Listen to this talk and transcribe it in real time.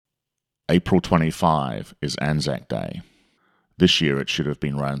April 25 is Anzac Day. This year it should have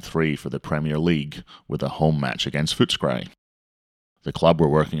been round 3 for the Premier League with a home match against Footscray. The club were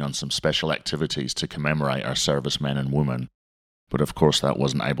working on some special activities to commemorate our servicemen and women, but of course that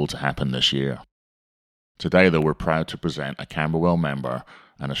wasn't able to happen this year. Today though, we're proud to present a Camberwell member,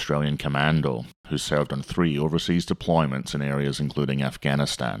 an Australian commando, who served on 3 overseas deployments in areas including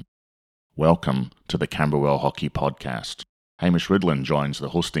Afghanistan. Welcome to the Camberwell Hockey Podcast. Hamish Ridlin joins the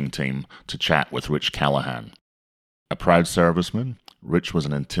hosting team to chat with Rich Callaghan. A proud serviceman, Rich was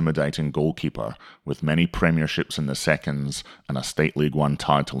an intimidating goalkeeper with many premierships in the seconds and a State League One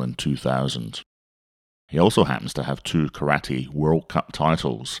title in 2000. He also happens to have 2 Karate World Cup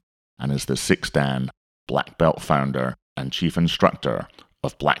titles and is the 6th Dan Black Belt founder and chief instructor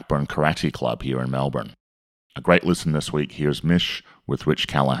of Blackburn Karate Club here in Melbourne. A great listen this week. Here's Mish with Rich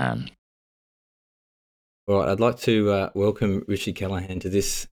Callaghan. All right, I'd like to welcome Richie Callaghan to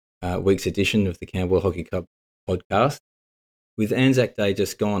this week's edition of the Camberwell Hockey Club podcast. With Anzac Day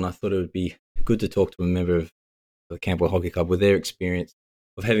just gone, I thought it would be good to talk to a member of the Camberwell Hockey Club with their experience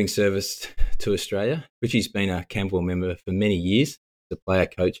of having serviced to Australia. Richie's been a Camberwell member for many years, as a player,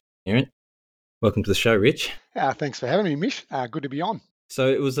 coach, parent. Welcome to the show, Rich. Thanks for having me, Mish. Good to be on. So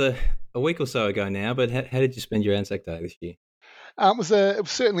it was a week or so ago now, but how did you spend your Anzac Day this year? It was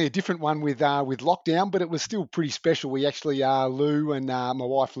certainly a different one with lockdown, but it was still pretty special. We actually, Lou and my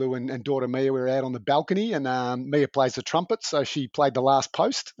wife Lou and daughter Mia, we were out on the balcony, and Mia plays the trumpet, so she played the last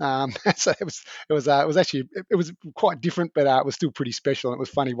post. So it was quite different, but it was still pretty special. And it was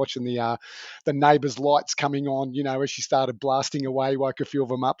funny watching the neighbours' lights coming on, you know, as she started blasting away, woke a few of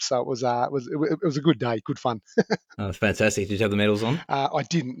them up. So it was a good day, good fun. Oh, that's fantastic. Did you have the medals on? I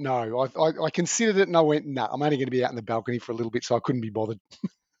didn't know. I considered it, and I went, no, I'm only going to be out in the balcony for a little bit, so I couldn't be bothered.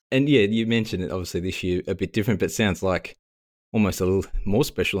 And yeah, you mentioned it obviously this year a bit different, but sounds like almost a little more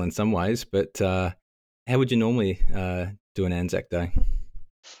special in some ways. But how would you normally do an Anzac Day?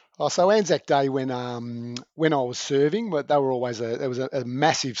 Oh, so Anzac Day when I was serving, but they were always it was a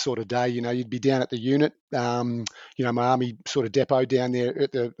massive sort of day. You know, you'd be down at the unit, you know, my army sort of depot down there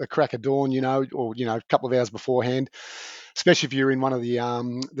at the crack of dawn, you know, or you know, a couple of hours beforehand. Especially if you're in one of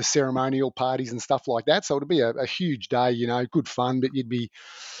the ceremonial parties and stuff like that. So it'd be a huge day, you know, good fun, but you'd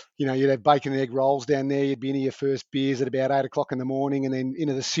have bacon and egg rolls down there. You'd be into your first beers at about 8 o'clock in the morning, and then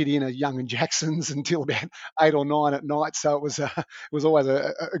into the city in a Young and Jackson's until about 8 or 9 at night. So it was always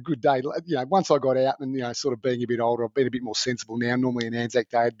a good day. You know, once I got out and, you know, sort of being a bit older, I've been a bit more sensible now. Normally an Anzac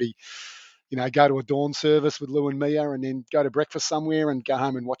Day would be, you know, go to a dawn service with Lou and Mia, and then go to breakfast somewhere and go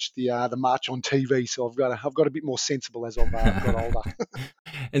home and watch the march on TV. So I've got a bit more sensible as I've got older.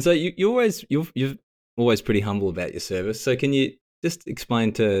 And so you're always pretty humble about your service. So can you just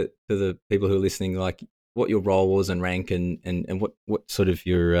explain to the people who are listening, like what your role was and rank, and what sort of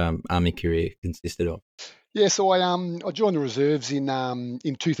your army career consisted of? Yeah, so I joined the reserves in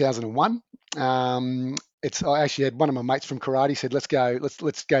 2001. I actually had one of my mates from karate said, let's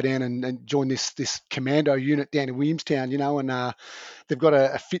go down and join this commando unit down in Williamstown, you know, and they've got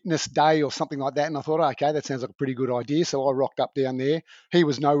a fitness day or something like that. And I thought, okay, that sounds like a pretty good idea. So I rocked up down there. He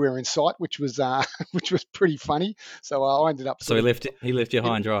was nowhere in sight, which was pretty funny. So I ended up. So he left you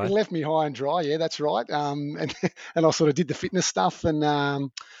high and dry. He left me high and dry. Yeah, that's right. And I sort of did the fitness stuff,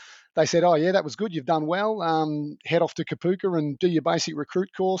 and they said, oh, yeah, that was good. You've done well. Head off to Kapooka and do your basic recruit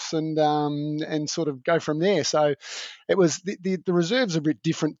course and sort of go from there. So it was the reserves are a bit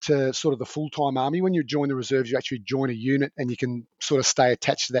different to sort of the full-time army. When you join the reserves, you actually join a unit and you can sort of stay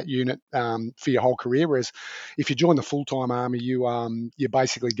attached to that unit for your whole career. Whereas if you join the full-time army, you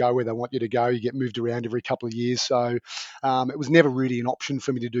basically go where they want you to go. You get moved around every couple of years. So it was never really an option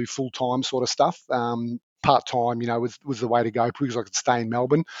for me to do full-time sort of stuff. Part-time, you know, was the way to go because I could stay in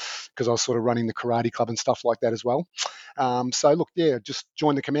Melbourne because I was sort of running the karate club and stuff like that as well. So look, yeah, just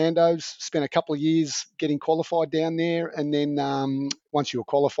joined the Commandos, spent a couple of years getting qualified down there. And then once you were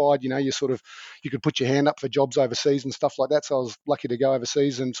qualified, you know, you could put your hand up for jobs overseas and stuff like that. So I was lucky to go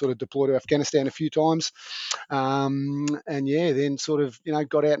overseas and sort of deploy to Afghanistan a few times. And yeah, then sort of, you know,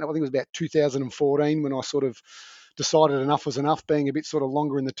 got out, and I think it was about 2014 when I sort of decided enough was enough, being a bit sort of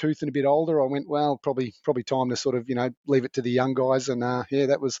longer in the tooth and a bit older. I went, well, probably time to sort of, you know, leave it to the young guys. And yeah,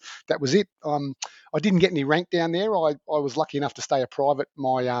 that was it. I didn't get any rank down there. I was lucky enough to stay a private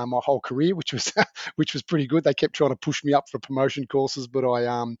my whole career, which was which was pretty good. They kept trying to push me up for promotion courses, but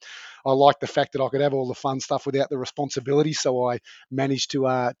I liked the fact that I could have all the fun stuff without the responsibility. So I managed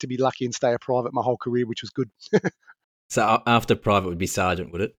to be lucky and stay a private my whole career, which was good. So after private would be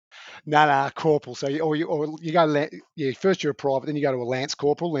sergeant, would it? No, corporal. So you go first you're a private, then you go to a lance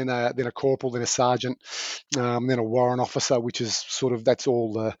corporal, then a corporal, then a sergeant, then a warrant officer, which is sort of that's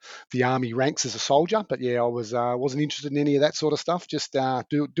all the army ranks as a soldier. But yeah, I wasn't interested in any of that sort of stuff. Just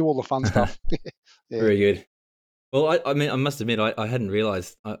do all the fun stuff. Yeah. Very good. Well, I mean, I must admit, I hadn't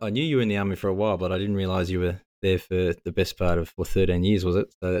realised. I knew you were in the army for a while, but I didn't realise you were there for the best part of 13 years, was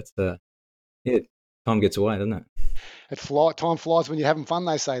it? So that's yeah, time gets away, doesn't it? Time flies when you're having fun.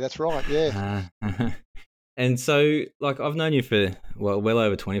 They say that's right. Yeah. And so, like, I've known you for well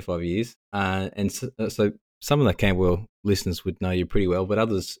over 25 years, and so some of the Camberwell listeners would know you pretty well, but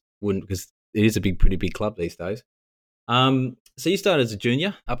others wouldn't because it is a pretty big club these days. So you started as a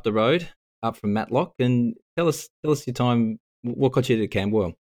junior up the road, up from Matlock, and tell us your time. What got you to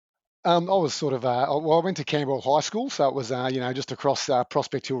Camberwell? I was sort of, I went to Camberwell High School, so it was, just across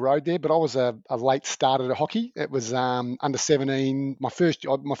Prospect Hill Road there. But I was a late starter to hockey. It was under 17, my first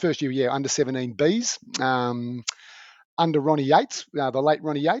year, yeah, under 17 Bs, under Ronnie Yates, the late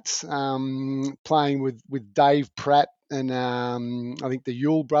Ronnie Yates, playing with Dave Pratt and I think the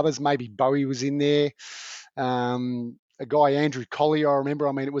Yule brothers, maybe Bowie was in there. A guy, Andrew Collier, I remember.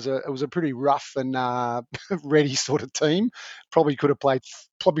 I mean, it was a pretty rough and ready sort of team. Probably could have played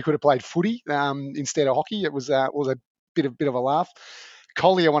footy instead of hockey. It was a bit of a laugh.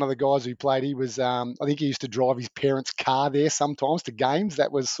 Collier, one of the guys who played, he was I think he used to drive his parents' car there sometimes to games.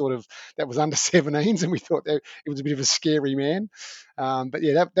 That was under 17s, and we thought that it was a bit of a scary man. But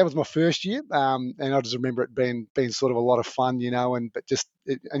yeah, that was my first year, and I just remember it being sort of a lot of fun, but just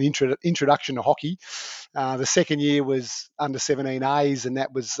an introduction to hockey. The second year was under 17As, and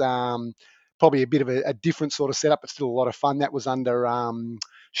that was probably a bit of a different sort of setup, but still a lot of fun. That was under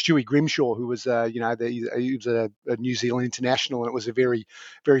Stewie Grimshaw, who was, he was a New Zealand international, and it was a very,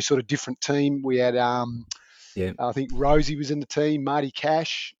 very sort of different team. We had, I think Rosie was in the team, Marty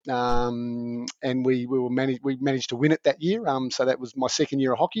Cash, and we managed to win it that year. So that was my second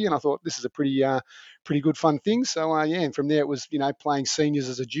year of hockey, and I thought this is a pretty good fun thing. So and from there it was playing seniors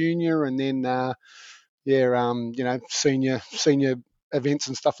as a junior, and then senior events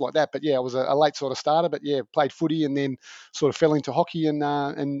and stuff like that. But yeah, I was a late sort of starter, but yeah, played footy and then sort of fell into hockey and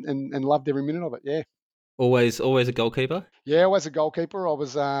loved every minute of it. Yeah. Always a goalkeeper? Yeah, always a goalkeeper. I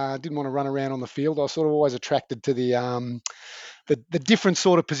was didn't want to run around on the field. I was sort of always attracted to the different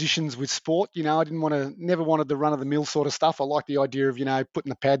sort of positions with sport. I never wanted the run of the mill sort of stuff. I like the idea of, putting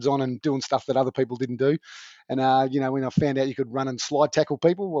the pads on and doing stuff that other people didn't do. And, when I found out you could run and slide tackle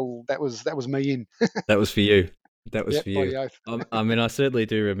people, well, that was me in. That was for you. That was yep, for you. I mean, I certainly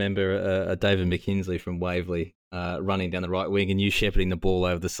do remember a David McKinsley from Waverley running down the right wing and you shepherding the ball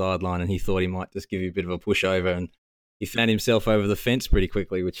over the sideline, and he thought he might just give you a bit of a pushover, and he found himself over the fence pretty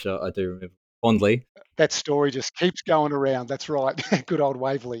quickly, which I do remember fondly. That story just keeps going around. That's right. Good old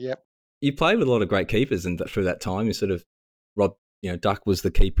Waverley, yep. You played with a lot of great keepers and through that time. You sort of, Duck was the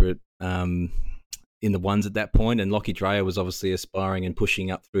keeper in the ones at that point, and Lockie Dreyer was obviously aspiring and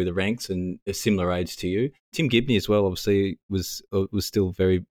pushing up through the ranks and a similar age to you. Tim Gibney as well, obviously, was still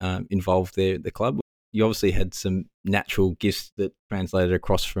very involved there at the club. You obviously had some natural gifts that translated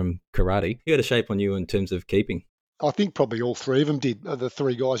across from karate. Who had a shape on you in terms of keeping? I think probably all three of them did, the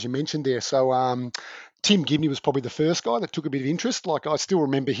three guys you mentioned there. So Tim Gibney was probably the first guy that took a bit of interest. Like I still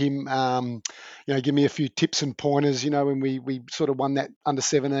remember him, give me a few tips and pointers, when we sort of won that under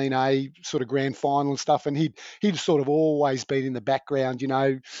 17A sort of grand final and stuff. And he'd sort of always been in the background,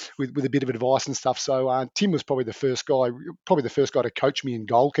 with a bit of advice and stuff. So Tim was probably the first guy to coach me in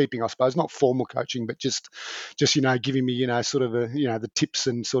goalkeeping, I suppose. Not formal coaching, but just giving me, sort of the tips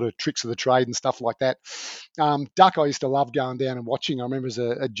and sort of tricks of the trade and stuff like that. Duck, I used to love going down and watching. I remember as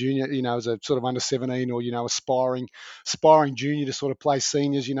a junior, as a sort of under 17 or, aspiring junior to sort of play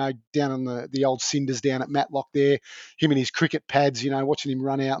seniors, down on the old cinders down at Matlock there, him and his cricket pads, watching him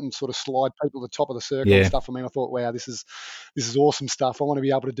run out and sort of slide people to the top of the circle and stuff. I mean, I thought, wow, this is awesome stuff. I want to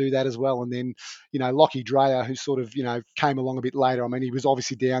be able to do that as well. And then, Lockie Dreyer, who sort of, came along a bit later. I mean, he was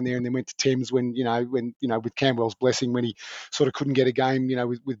obviously down there and then went to Thames when with Camberwell's blessing, when he sort of couldn't get a game,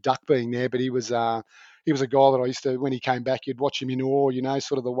 with Duck being there. But he was a guy that I used to, when he came back, you'd watch him in awe,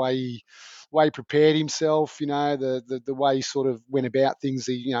 sort of the way he prepared himself, the way he sort of went about things.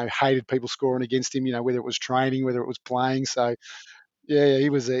 He, hated people scoring against him, whether it was training, whether it was playing. So, yeah, he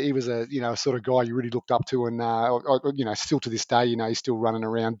was a sort of guy you really looked up to, and still to this day, he's still running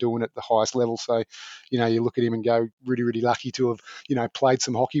around doing it at the highest level. So, you look at him and go, really, really lucky to have, played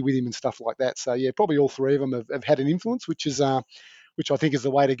some hockey with him and stuff like that. So, yeah, probably all three of them have had an influence, which is which I think is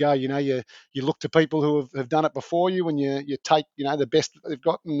the way to go. You look to people who have done it before you, and you take the best that they've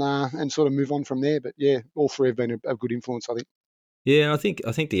got, and sort of move on from there. But yeah, all three have been a good influence, I think. Yeah, I think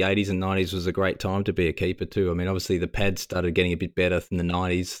the 80s and 90s was a great time to be a keeper too. I mean, obviously the pads started getting a bit better in the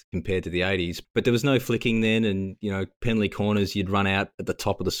 90s compared to the 80s, but there was no flicking then, and penalty corners, you'd run out at the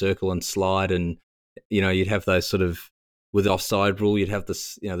top of the circle and slide, and you'd have those sort of, with the offside rule, you'd have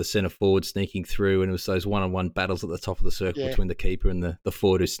this, the centre forward sneaking through, and it was those one-on-one battles at the top of the circle between the keeper and the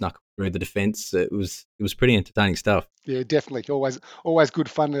forward who snuck through the defence. It was pretty entertaining stuff. Yeah, definitely. Always good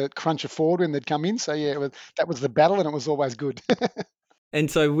fun to crunch a forward when they'd come in. So yeah, that was the battle, and it was always good.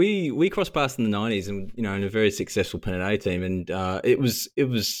 And so we crossed paths in the 90s, and in a very successful Pen A team, and it was.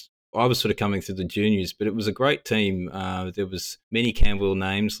 I was sort of coming through the juniors, but it was a great team. There was many Campbell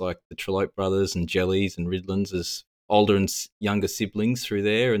names like the Trellope brothers and Jellies and Ridlands as older and younger siblings through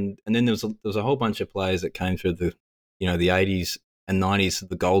there, and then there was a whole bunch of players that came through the the 80s and 90s,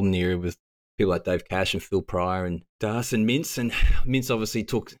 the golden era, with people like Dave Cash and Phil Pryor and Das and Mintz. And Mintz obviously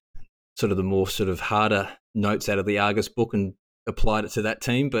took sort of the more sort of harder notes out of the Argus book and applied it to that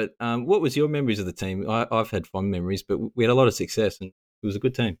team. But what was your memories of the team? I've had fond memories, but we had a lot of success, and it was a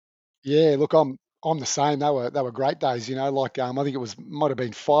good team. Yeah, look, I'm the same. They were great days. Like I think it might have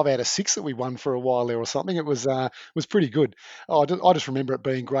been 5 out of 6 that we won for a while there or something. It was pretty good. I just remember it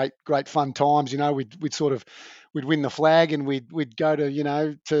being great fun times. We'd win the flag, and we'd go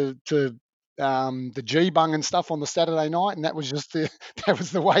to to the G bung and stuff on the Saturday night, and that was just that was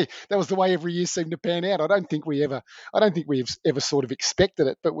the way every year seemed to pan out. I don't think we've ever sort of expected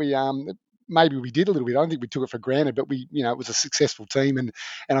it, but maybe we did a little bit. I don't think we took it for granted, but it was a successful team, and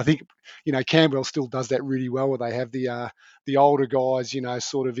I think Camberwell still does that really well, where they have the older guys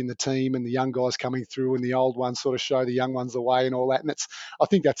sort of in the team, and the young guys coming through, and the old ones sort of show the young ones the way and all that. And I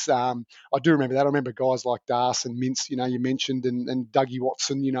think that's I do remember that. I remember guys like Das and Mintz, you mentioned, and Dougie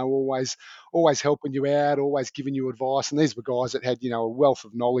Watson, always helping you out, always giving you advice, and these were guys that had a wealth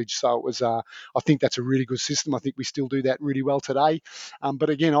of knowledge. So it was I think that's a really good system. I think we still do that really well today. But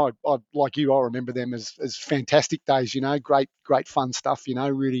again, I like you, I remember them as fantastic days. Great fun stuff.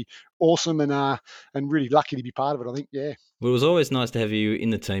 Really awesome, and really lucky to be part of it, I think. Yeah. Well, it was always nice to have you in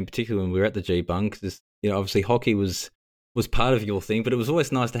the team, particularly when we were at the G Bung, because obviously hockey was part of your thing, but it was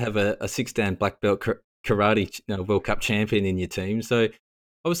always nice to have a 6-dan black belt karate World Cup champion in your team. So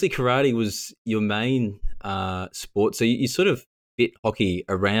obviously karate was your main sport, so you sort of fit hockey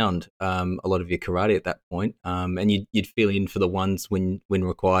around a lot of your karate at that point, and you'd fill in for the ones when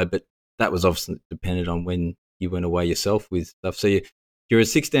required, but that was obviously dependent on when you went away yourself with stuff. So you're a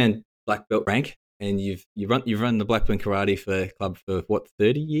 6-dan black belt rank, and you've run the Blackburn Karate Club for what,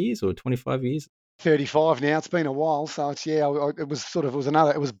 30 years or 25 years? 35 now. It's been a while, so it's I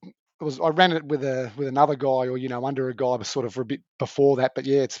ran it with another guy, or under a guy, sort of for a bit before that. But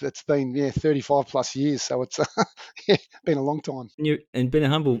yeah, it's been 35 plus years, so it's been a long time. And been a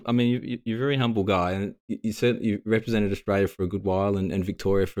humble. I mean, you're a very humble guy, and you represented Australia for a good while, and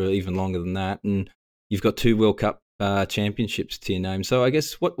Victoria for even longer than that, and you've got 2 World Cup championships to your name. So I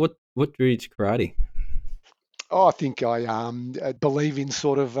guess what drew you to karate? Oh, I think I believe in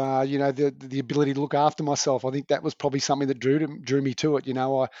sort of the ability to look after myself. I think that was probably something that drew me to it.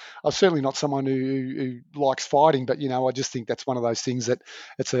 I'm certainly not someone who likes fighting, but I just think that's one of those things that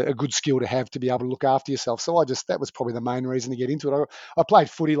it's a good skill to have, to be able to look after yourself. So that was probably the main reason to get into it. I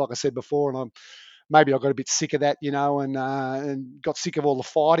played footy, like I said before, and maybe I got a bit sick of that, and got sick of all the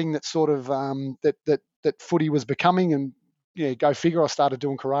fighting that sort of that footy was becoming, and go figure, I started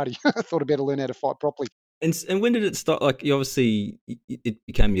doing karate. I thought I'd better learn how to fight properly. And when did it start? Like, obviously, it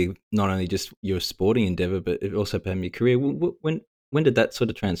became not only just your sporting endeavour, but it also became your career. When did that sort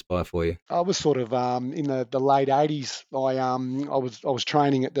of transpire for you? I was sort of in the late '80s. I was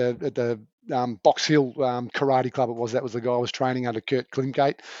training at the Box Hill Karate Club. That was the guy I was training under, Kurt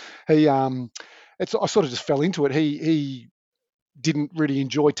Klimgate. I sort of just fell into it. He didn't really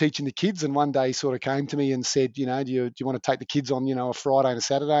enjoy teaching the kids, and one day he sort of came to me and said, do you want to take the kids on, a Friday and a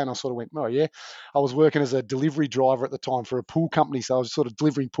Saturday? And I sort of went, oh yeah. I was working as a delivery driver at the time for a pool company, so I was sort of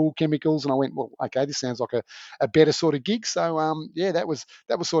delivering pool chemicals, and I went, well, okay, this sounds like a better sort of gig. So that was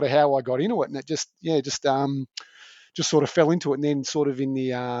sort of how I got into it, and it just sort of fell into it. And then sort of in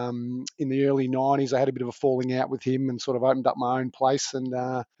the early '90s, I had a bit of a falling out with him, and sort of opened up my own place, and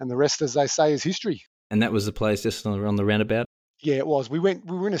the rest, as they say, is history. And that was the place just on the roundabout? Yeah, it was. We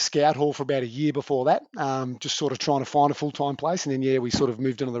were in a scout hall for about a year before that, just sort of trying to find a full-time place. And then, we sort of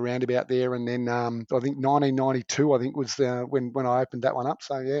moved into the roundabout there. And then I think 1992, was when I opened that one up.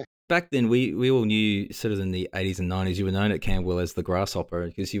 So, yeah. back then we all knew sort of in the 80s and 90s you were known at Camberwell as the Grasshopper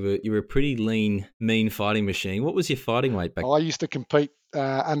because you were a pretty lean, mean fighting machine. What was your fighting weight back? I used to compete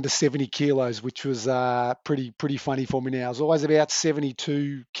under 70 kilos, which was pretty funny for me now. I was always about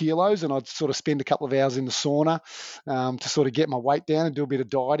 72 kilos, and I'd sort of spend a couple of hours in the sauna to sort of get my weight down and do a bit of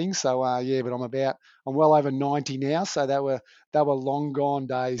dieting. So yeah, but I'm well over 90 now, so they were long gone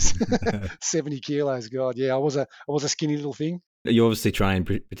days. 70 kilos, God, yeah, I was a skinny little thing. You obviously trained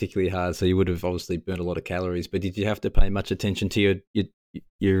particularly hard, so you would have obviously burnt a lot of calories. But did you have to pay much attention to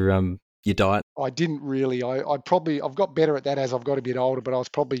your diet? I didn't really. I've got better at that as I've got a bit older, but I was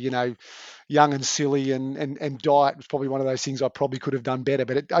probably, young and silly, and diet was probably one of those things I probably could have done better,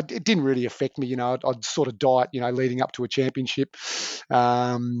 but it didn't really affect me. I'd sort of diet, leading up to a championship.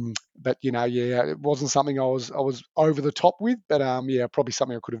 But yeah, it wasn't something I was over the top with, but yeah, probably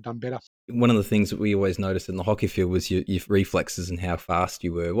something I could have done better. One of the things that we always noticed in the hockey field was your reflexes and how fast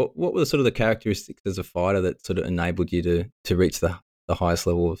you were. What were sort of the characteristics as a fighter that sort of enabled you to reach the highest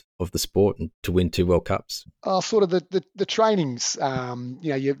level of the sport and to win 2 World Cups? Sort of the trainings,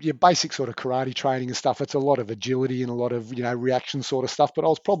 your basic sort of karate training and stuff. It's a lot of agility and a lot of, reaction sort of stuff. But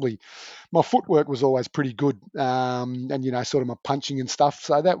my footwork was always pretty good, and sort of my punching and stuff.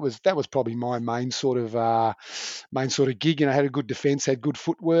 So that was probably my main sort of gig. I had a good defence, had good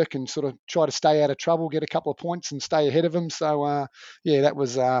footwork, and sort of try to stay out of trouble, get a couple of points, and stay ahead of them. So yeah, that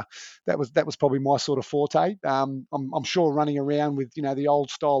was probably my sort of forte. I'm sure running around with the old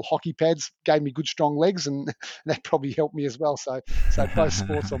style hockey pads gave me good strong legs, and that probably helped me as well. So both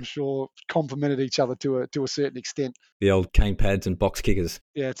sports, I'm sure, complemented each other to a certain extent. The old cane pads and box kickers.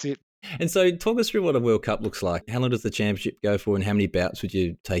 Yeah, that's it. And so talk us through what a World Cup looks like. How long does the championship go for, and how many bouts would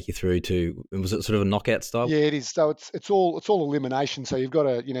you take you through to? Was it sort of a knockout style? Yeah, it is. So it's all elimination. So you've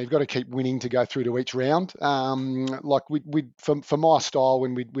got to keep winning to go through to each round. Like for my style,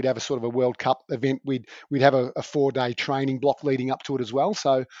 when we'd have a sort of a World Cup event, we'd have a 4-day training block leading up to it as well.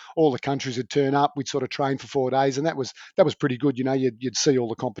 So all the countries would turn up. We'd sort of train for 4 days, and that was pretty good. You'd see all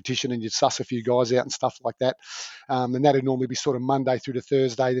the competition, and you'd suss a few guys out and stuff like that. And that'd normally be sort of Monday through to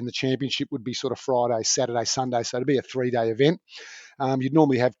Thursday. Then the championship would be sort of Friday, Saturday, Sunday. So it'd be a 3-day event. You'd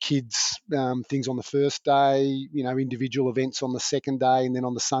normally have kids things on the first day, individual events on the second day, and then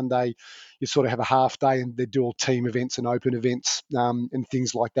on the Sunday you sort of have a half day, and they do all team events and open events and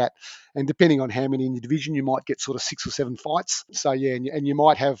things like that. And depending on how many in your division, you might get sort of 6 or 7 fights. So yeah, and you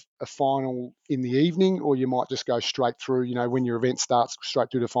might have a final in the evening, or you might just go straight through, when your event starts, straight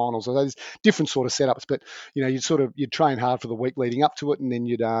through the finals. So there's different sort of setups, but you'd train hard for the week leading up to it, and then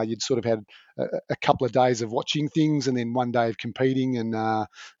you'd sort of had a couple of days of watching things, and then 1 day of competing, and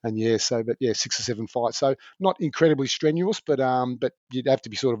yeah, 6 or 7 fights. So not incredibly strenuous, but you'd have to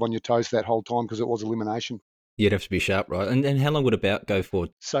be sort of on your toes for that whole time because it was elimination. You'd have to be sharp, right? And how long would a bout go for?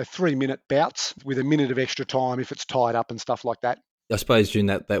 So 3-minute bouts with a minute of extra time if it's tied up and stuff like that. I suppose during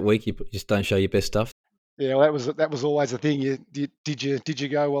that week you just don't show your best stuff. Yeah, well, that was always the thing. Did you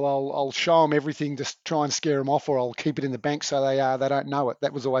go, well, I'll show them everything, just try and scare them off, or I'll keep it in the bank so they don't know it.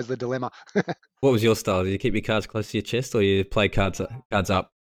 That was always the dilemma. What was your style? Did you keep your cards close to your chest, or you play cards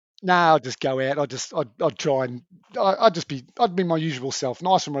up? No, I'd just go out. I'd try and I'd be my usual self,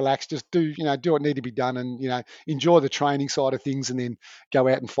 nice and relaxed. Just do what need to be done, and enjoy the training side of things, and then go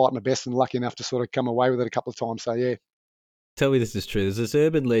out and fight my best. And lucky enough to sort of come away with it a couple of times. So yeah. Tell me this is true. There's this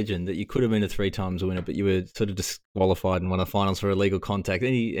urban legend that you could have been a 3 times winner, but you were sort of disqualified in one of the finals for illegal contact.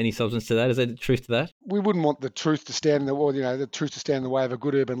 Any substance to that? Is there truth to that? We wouldn't want the truth to stand in the way of a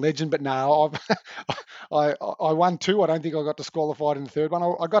good urban legend, but no, I won 2. I don't think I got disqualified in the third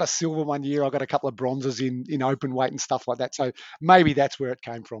one. I got a silver one year. I got a couple of bronzes in open weight and stuff like that. So maybe that's where it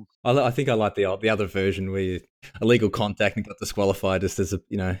came from. I think I like the other version where you illegal contact and got disqualified just as a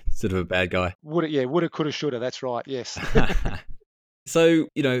sort of a bad guy. Woulda, coulda, shoulda. That's right. Yes. So,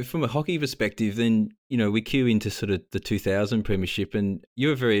 from a hockey perspective, then, we cue into sort of the 2000 premiership, and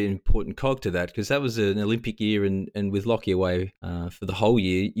you're a very important cog to that because that was an Olympic year, and with Lockie away for the whole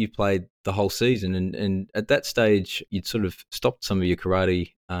year, you played the whole season. And at that stage, you'd sort of stopped some of your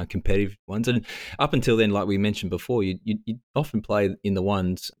karate competitive ones. And up until then, like we mentioned before, you'd often play in the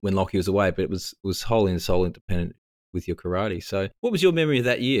ones when Lockie was away, but it was wholly and solely independent with your karate. So what was your memory of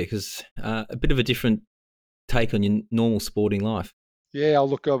that year? Because a bit of a different take on your normal sporting life. Yeah,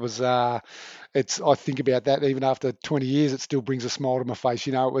 look, I think about that even after 20 years, it still brings a smile to my face.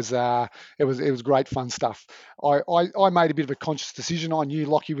 It was great fun stuff. I made a bit of a conscious decision. I knew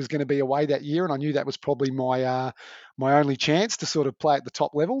Lockie was going to be away that year, and I knew that was probably my only chance to sort of play at the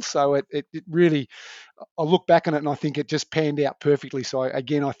top level. So it really, I look back on it and I think it just panned out perfectly. So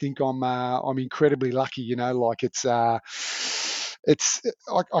again, I think I'm incredibly lucky. it's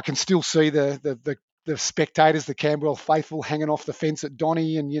I can still see the spectators, the Camberwell faithful, hanging off the fence at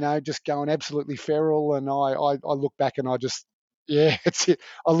Donny, and just going absolutely feral. And I look back and I just, yeah, it's it.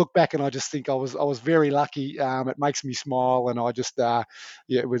 I look back and I just think I was very lucky. It makes me smile, and I just yeah,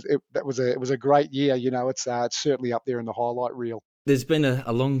 it was a great year. It's certainly up there in the highlight reel. There's been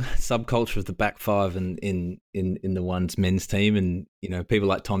a long subculture of the back five in the ones men's team, and people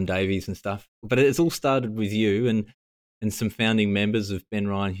like Tom Davies and stuff. But it's all started with you and some founding members of Ben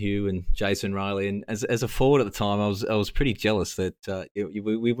Ryan Hugh and Jason Riley. And as a forward at the time, I was pretty jealous that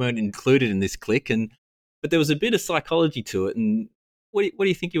we weren't included in this clique. But there was a bit of psychology to it. And what do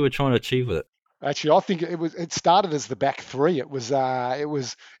you think you were trying to achieve with it? Actually, I think it started as the back three. It was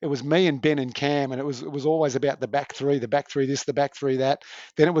me and Ben and Cam, and it was always about the back three, this, the back three that.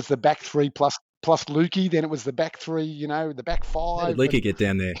 Then it was the back three plus Lukey. Then it was the back three, the back How five. did Lukey get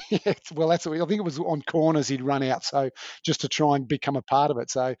down there? Yeah, well, I think it was on corners he'd run out, so just to try and become a part of it.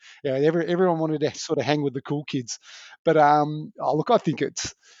 So yeah, everyone wanted to sort of hang with the cool kids. But look, I think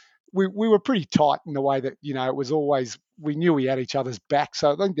we were pretty tight in the way that it was always, we knew we had each other's back.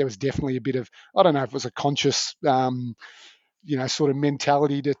 So I think there was definitely a bit of, I don't know if it was a conscious sort of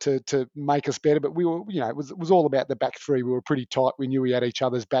mentality to make us better. But we were, it was all about the back three. We were pretty tight. We knew we had each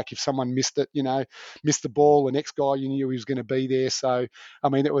other's back. If someone missed it, missed the ball, the next guy, you knew he was going to be there. So I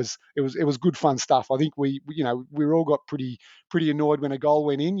mean, it was good fun stuff. I think we all got pretty annoyed when a goal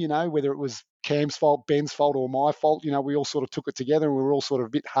went in. Whether it was Cam's fault, Ben's fault, or my fault. We all sort of took it together, and we were all sort of a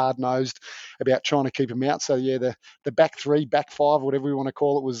bit hard nosed about trying to keep him out. So yeah, the back three, back five, whatever we want to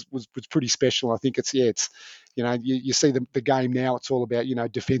call it, was pretty special. I think it's you see the game now. It's all about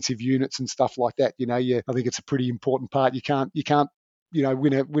defensive units and stuff like that. I think it's a pretty important part. You can't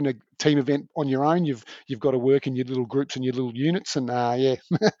win a team event on your own. You've got to work in your little groups and your little units. And yeah,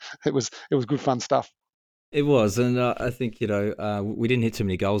 it was good fun stuff. It was, and I think we didn't hit too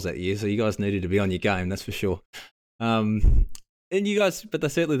many goals that year, so you guys needed to be on your game, that's for sure. And you guys, but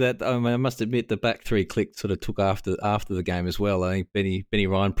certainly that I must admit the back three click sort of took after the game as well. I think Benny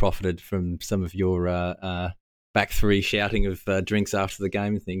Ryan profited from some of your back three shouting of drinks after the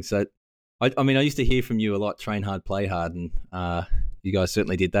game and things. So I used to hear from you a lot, train hard, play hard, and you guys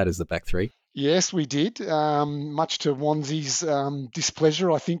certainly did that as the back three. Yes, we did. Much to Wanzi's displeasure,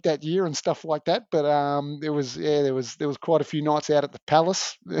 I think, that year and stuff like that. But there was quite a few nights out at the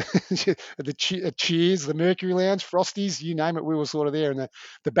Palace, the Cheers, the Mercury Lounge, Frosties, you name it. We were sort of there, and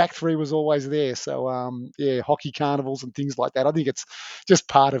the back three was always there. So hockey carnivals and things like that. I think it's just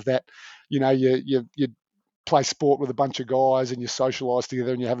part of that. You play sport with a bunch of guys and you socialise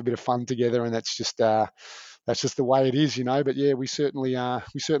together and you have a bit of fun together, and that's just the way it is, But yeah, we certainly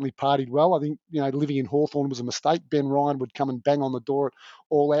partied well. I think living in Hawthorn was a mistake. Ben Ryan would come and bang on the door at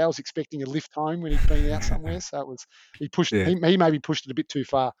all hours, expecting a lift home when he'd been out somewhere. So he maybe pushed it a bit too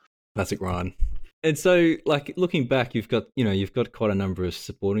far. Classic Ryan. And so, like looking back, you've got quite a number of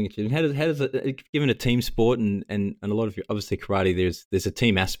supporting achievements. How does it, given a team sport and a lot of your, obviously karate, there's a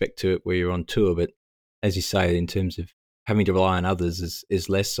team aspect to it where you're on tour, but as you say, in terms of having to rely on others is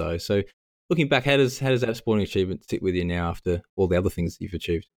less so. So looking back, how does that sporting achievement sit with you now after all the other things that you've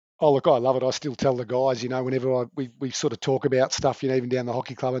achieved? Oh, look, I love it. I still tell the guys, whenever we sort of talk about stuff, even down the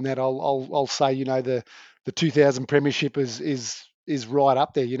hockey club and that, I'll say, the 2000 premiership is right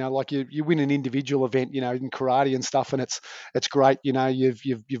up there. Like you win an individual event, in karate and stuff, and it's great.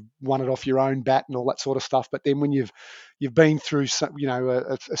 You've won it off your own bat and all that sort of stuff. But then when you've been through some,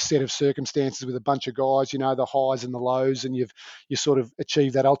 a set of circumstances with a bunch of guys, the highs and the lows, and you sort of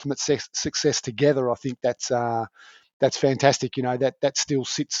achieved that ultimate success together. I think that's fantastic. That still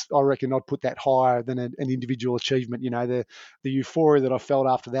sits, I reckon I'd put that higher than an individual achievement. The euphoria that I felt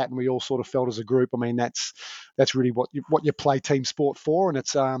after that, and we all sort of felt as a group. I mean, that's really what you play team sport for. And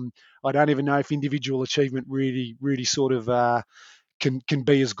it's I don't even know if individual achievement really sort of can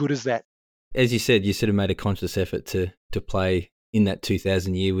be as good as that. As you said made a conscious effort to play in that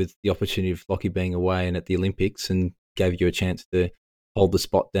 2000 year with the opportunity of Lockie being away and at the Olympics, and gave you a chance to hold the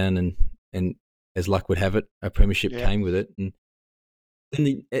spot down, and as luck would have it, a premiership came with it. And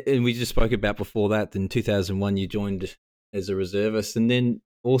we just spoke about before that, in 2001 you joined as a reservist, and then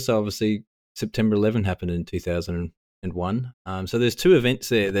also obviously September 11 happened in 2001. So there's two events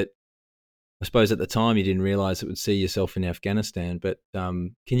there that I suppose at the time you didn't realise it would see yourself in Afghanistan. But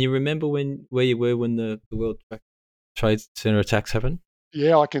can you remember where you were when the World Trade Center attacks happened?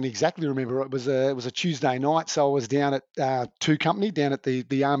 Yeah, I can exactly remember. It was a Tuesday night, so I was down at 2 Company, down at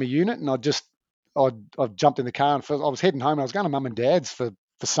the Army unit, and I jumped in the car, and I was heading home. I was going to Mum and Dad's for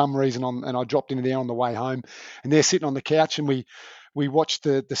some reason, and I dropped into there on the way home, and they're sitting on the couch, and we we watched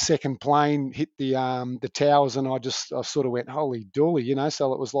the second plane hit the towers, and I sort of went, holy dooly,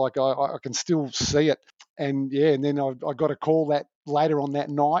 So it was like I can still see it, and yeah, and then I got a call that later on that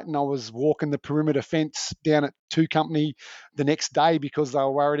night, and I was walking the perimeter fence down at 2 Company the next day because they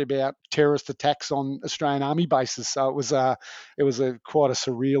were worried about terrorist attacks on Australian Army bases. So it was quite a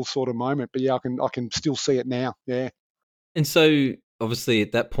surreal sort of moment. But yeah, I can still see it now. Yeah. And so obviously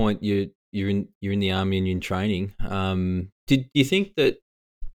at that point you're in the army and you're in training. Did you think that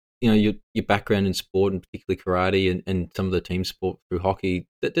your background in sport and particularly karate and some of the team sport through hockey,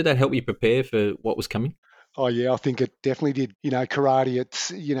 did that help you prepare for what was coming? Oh yeah, I think it definitely did. Karate, it's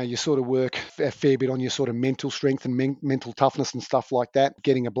you sort of work a fair bit on your sort of mental strength and mental toughness and stuff like that.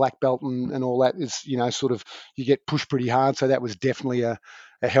 Getting a black belt and all that is sort of you get pushed pretty hard. So that was definitely a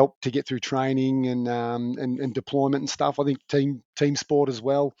help to get through training and deployment and stuff. I think team sport as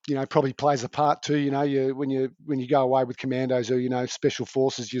well, probably plays a part too. When you go away with commandos or special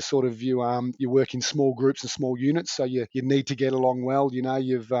forces, you work in small groups and small units, so you need to get along well.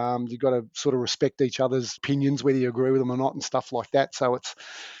 You've got to sort of respect each other's opinions, whether you agree with them or not, and stuff like that. So it's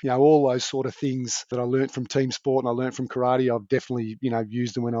all those sort of things that I learnt from team sport and I learnt from karate. I've definitely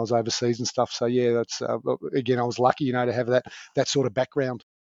used them when I was overseas and stuff. So yeah, that's again, I was lucky to have that sort of background.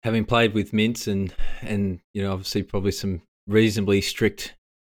 Having played with Mints and obviously probably some reasonably strict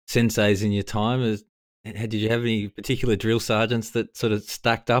senseis in your time, did you have any particular drill sergeants that sort of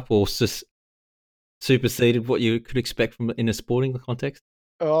stacked up or just superseded what you could expect from in a sporting context?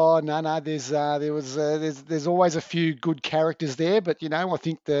 Oh no, there's always a few good characters there, but I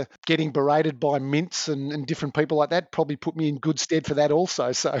think the getting berated by Mints and different people like that probably put me in good stead for that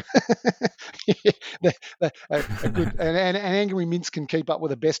also. So a good and angry Mints can keep up with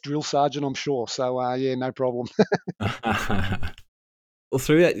the best drill sergeant, I'm sure. So yeah, no problem. Well,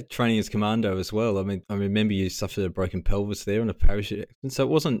 through that training as commando as well, I mean, I remember you suffered a broken pelvis there on a parachute accident, so it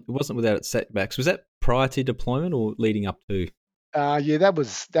wasn't without its setbacks. Was that prior to deployment or leading up to? Yeah, that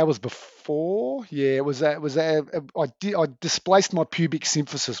was before. Yeah, it was. I displaced my pubic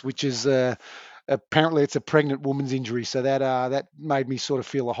symphysis, which is apparently it's a pregnant woman's injury. So that made me sort of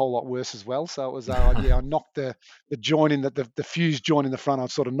feel a whole lot worse as well. So it was yeah, I knocked the joint in the fused joint in the front. I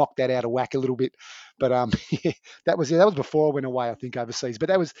sort of knocked that out of whack a little bit. But yeah, that was before I went away, I think, overseas.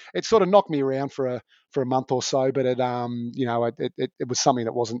 But it sort of knocked me around for a month or so. But it was something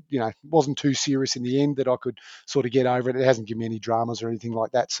that wasn't too serious in the end, that I could sort of get over it. It hasn't given me any dramas or anything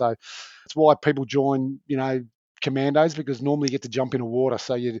like that. So it's why people join commandos, because normally you get to jump into water,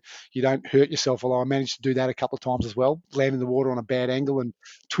 so you don't hurt yourself. Although I managed to do that a couple of times as well, land in the water on a bad angle and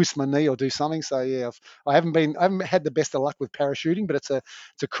twist my knee or do something. So yeah, I haven't had the best of luck with parachuting, but it's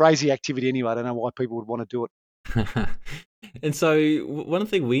a crazy activity anyway. I don't know why people would want to do it. And so one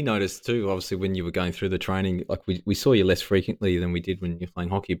thing we noticed too, obviously when you were going through the training, like we saw you less frequently than we did when you're playing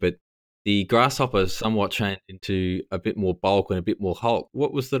hockey, but the grasshopper somewhat changed into a bit more bulk and a bit more hulk.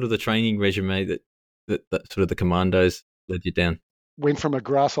 What was sort of the training regimen that sort of the commandos led you down? Went from a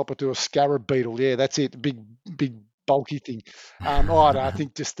grasshopper to a scarab beetle. Yeah, that's it. Big bulky thing. I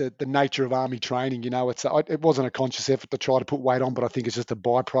think just the nature of army training. It wasn't a conscious effort to try to put weight on, but I think it's just a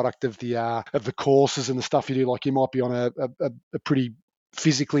byproduct of the courses and the stuff you do. Like you might be on a pretty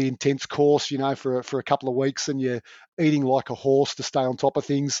physically intense course, for a couple of weeks, and you're eating like a horse to stay on top of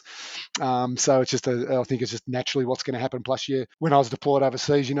things. So it's just I think it's just naturally what's going to happen. Plus, when I was deployed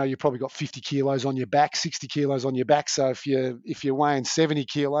overseas, you probably got 50 kilos on your back, 60 kilos on your back. So if you're weighing 70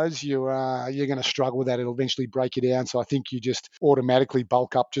 kilos, you're going to struggle with that. It'll eventually break you down. So I think you just automatically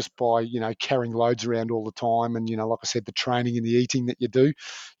bulk up just by carrying loads around all the time, and like I said, the training and the eating that you do,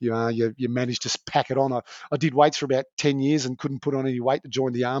 you manage to pack it on. I did weights for about 10 years and couldn't put on any weight to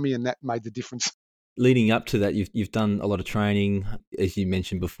join the army, and that made the difference. Leading up to that, you've done a lot of training, as you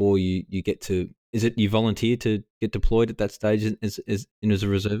mentioned before. You get to, is it you volunteer to get deployed at that stage as a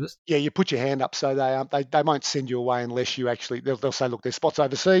reservist? Yeah, you put your hand up, so they won't send you away unless you actually they'll say, look, there's spots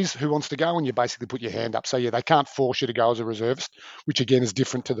overseas, who wants to go, and you basically put your hand up. So yeah, they can't force you to go as a reservist, which again is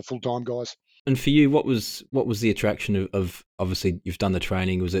different to the full-time guys. And for you, what was the attraction of obviously you've done the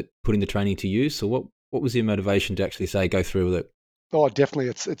training? Was it putting the training to use, or what was your motivation to actually say go through with it? Oh, definitely.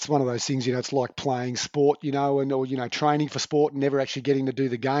 It's one of those things, it's like playing sport, or training for sport and never actually getting to do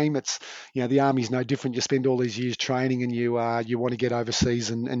the game. It's, the army's no different. You spend all these years training, and you want to get overseas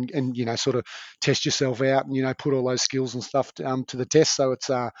and sort of test yourself out and, put all those skills and stuff to the test. So it's,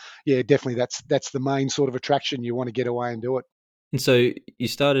 yeah, definitely that's the main sort of attraction. You want to get away and do it. And so you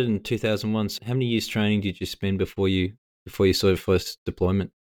started in 2001. So how many years training did you spend before you sort of first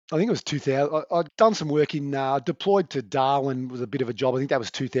deployment? I think it was 2000. I'd done some work in, deployed to Darwin was a bit of a job. I think that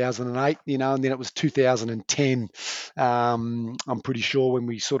was 2008, and then it was 2010. I'm pretty sure when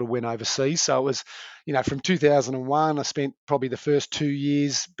we sort of went overseas. So it was, from 2001, I spent probably the first 2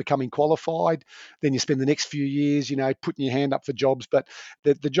 years becoming qualified. Then you spend the next few years, putting your hand up for jobs. But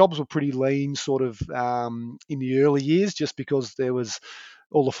the jobs were pretty lean sort of in the early years, just because there was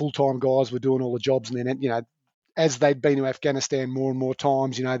all the full-time guys were doing all the jobs. And then, as they'd been to Afghanistan more and more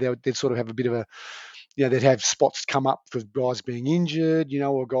times, they'd sort of have a bit of a, they'd have spots come up for guys being injured,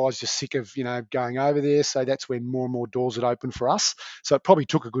 or guys just sick of, going over there. So that's when more and more doors would open for us. So it probably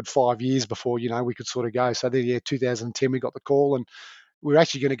took a good 5 years before, we could sort of go. So then, 2010, we got the call, and we were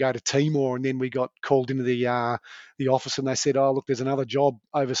actually going to go to Timor, and then we got called into the office, and they said, "Oh, look, there's another job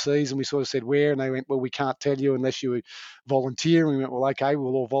overseas." And we sort of said, "Where?" And they went, "Well, we can't tell you unless you volunteer." And we went, "Well, okay,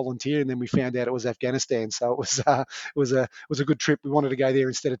 we'll all volunteer." And then we found out it was Afghanistan. So it was a good trip. We wanted to go there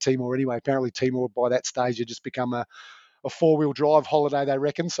instead of Timor anyway. Apparently, Timor by that stage had just become a four-wheel drive holiday, they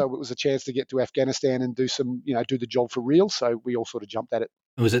reckon. So it was a chance to get to Afghanistan and do the job for real. So we all sort of jumped at it.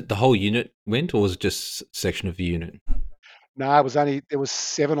 Was it the whole unit went, or was it just a section of the unit? No, there was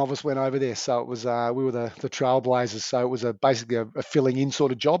 7 of us went over there. So it was, we were the trailblazers. So it was basically a filling in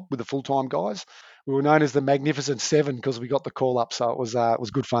sort of job with the full-time guys. We were known as the Magnificent Seven because we got the call up. So it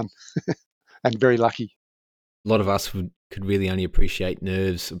was good fun and very lucky. A lot of us could really only appreciate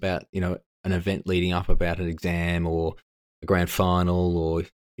nerves about, an event leading up, about an exam or a grand final or,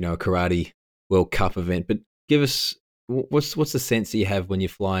 a karate World Cup event. But give us, what's the sense that you have when you're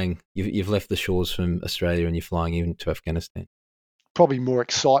flying? You've left the shores from Australia and you're flying into Afghanistan. Probably more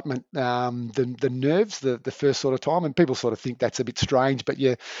excitement than the nerves the first sort of time, and people sort of think that's a bit strange. But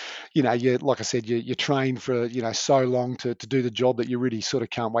you like I said, you train for so long to do the job that you really sort of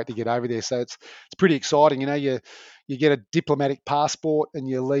can't wait to get over there. So it's pretty exciting. You get a diplomatic passport and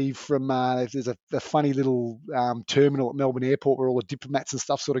you leave from there's a funny little terminal at Melbourne Airport where all the diplomats and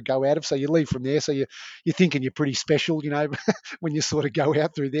stuff sort of go out of. So you leave from there. So you're thinking you're pretty special, when you sort of go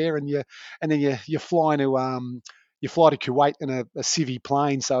out through there, and then you fly to you fly to Kuwait in a civvy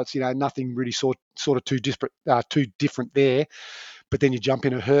plane, so it's nothing really sort of too different there. But then you jump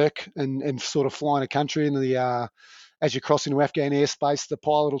in a Herc and sort of fly in a country, and as you cross into Afghan airspace, the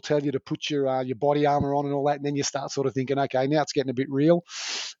pilot will tell you to put your body armor on and all that, and then you start sort of thinking, okay, now it's getting a bit real.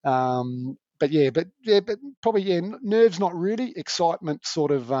 But probably nerves not really, excitement sort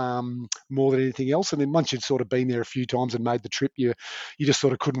of more than anything else. And then once you'd sort of been there a few times and made the trip, you just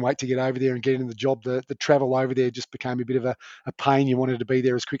sort of couldn't wait to get over there and get into the job. The travel over there just became a bit of a pain. You wanted to be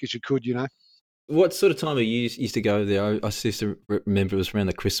there as quick as you could, What sort of time of year you used to go there? I used to remember it was around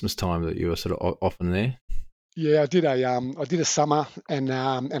the Christmas time that you were sort of often there. Yeah, I did a summer and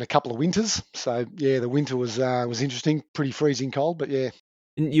a couple of winters. So yeah, the winter was interesting, pretty freezing cold, but yeah.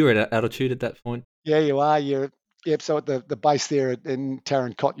 And you were at altitude at that point? Yeah, you are. Yep. So at the base there in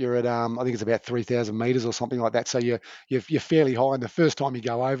Tarin Kot, you're at I think it's about 3,000 meters or something like that. So you're fairly high. And the first time you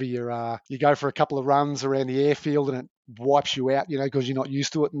go over, you go for a couple of runs around the airfield, and it wipes you out, because you're not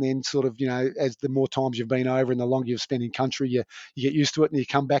used to it. And then sort of, as the more times you've been over and the longer you've spent in country, you get used to it, and you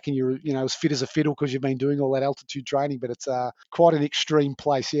come back and you're as fit as a fiddle because you've been doing all that altitude training. But it's quite an extreme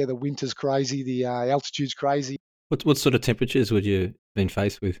place. Yeah, the winter's crazy, the altitude's crazy. What sort of temperatures would you been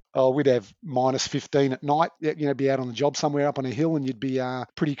faced with? Oh, we'd have minus 15 at night. Be out on the job somewhere up on a hill, and you'd be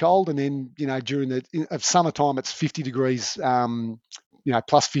pretty cold. And then during the summertime, it's 50 degrees.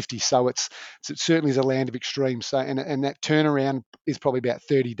 Plus 50. So it certainly is a land of extremes. So and that turnaround is probably about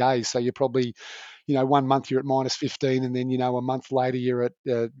 30 days. So you're probably 1 month you're at minus 15, and then a month later you're at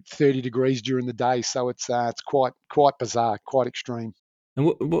 30 degrees during the day. So it's quite bizarre, quite extreme. And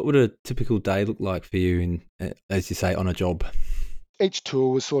what would a typical day look like for you as you say, on a job? Each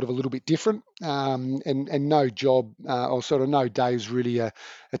tour was sort of a little bit different, and no job or sort of no day is really a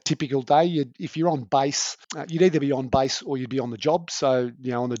typical day. If you're on base, you'd either be on base or you'd be on the job. So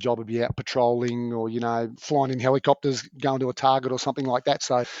on the job would be out patrolling or flying in helicopters, going to a target or something like that.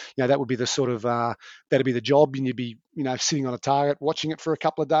 So that would be the sort of that'd be the job, and you'd be sitting on a target watching it for a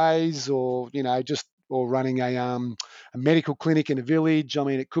couple of days, or or running a medical clinic in a village. I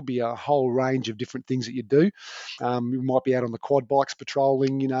mean, it could be a whole range of different things that you do. You might be out on the quad bikes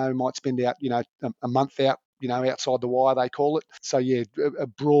patrolling, might spend out, a month out, outside the wire, they call it. So yeah, a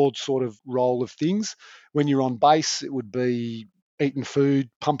broad sort of role of things. When you're on base, it would be eating food,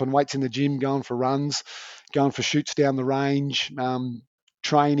 pumping weights in the gym, going for runs, going for shoots down the range,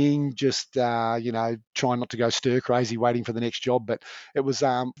 training, just trying not to go stir crazy, waiting for the next job. But it was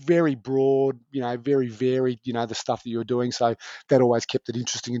very broad, very varied, the stuff that you were doing. So that always kept it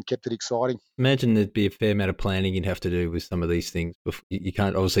interesting and kept it exciting. Imagine there'd be a fair amount of planning you'd have to do with some of these things. You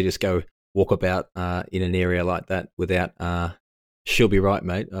can't obviously just go walk about in an area like that without she'll be right,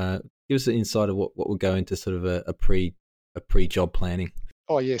 mate. Give us an insight of what would go into sort of a pre-job planning.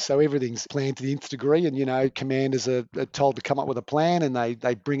 Oh, yeah, so everything's planned to the nth degree, and, commanders are told to come up with a plan, and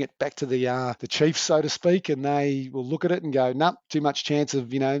they bring it back to the chiefs, so to speak, and they will look at it and go, nope, too much chance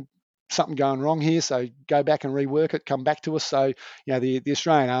of, something going wrong here, so go back and rework it, come back to us. So, the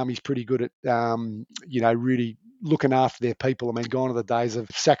Australian Army's pretty good at, really looking after their people. I mean, gone are the days of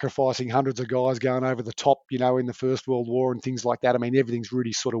sacrificing hundreds of guys going over the top, in the First World War and things like that. I mean, everything's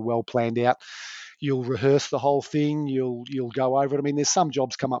really sort of well planned out. You'll rehearse the whole thing. You'll go over it. I mean, there's some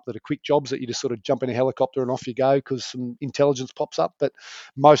jobs come up that are quick jobs that you just sort of jump in a helicopter and off you go because some intelligence pops up. But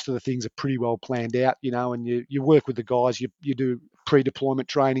most of the things are pretty well planned out, and you work with the guys. You do pre-deployment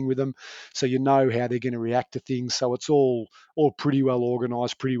training with them, so you know how they're going to react to things. So it's all pretty well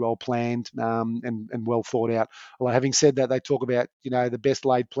organised, pretty well planned, and well thought out. Although having said that, they talk about the best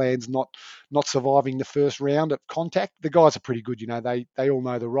laid plans not surviving the first round at contact. The guys are pretty good. They all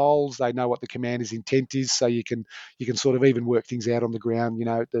know the roles. They know what the commander's intent is, so you can sort of even work things out on the ground.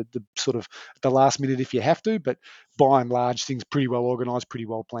 The sort of at the last minute if you have to, but by and large, things pretty well organised, pretty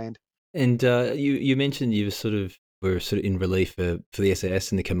well planned. And you mentioned you were sort of in relief for the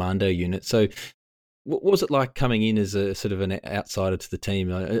SAS and the commando unit. So what was it like coming in as a sort of an outsider to the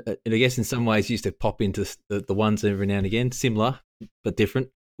team? And I guess in some ways you used to pop into the ones every now and again, similar but different.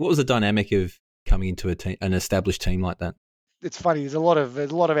 What was the dynamic of coming into an established team like that? It's funny. There's a lot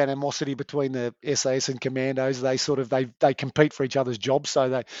of animosity between the SAS and commandos. They compete for each other's jobs,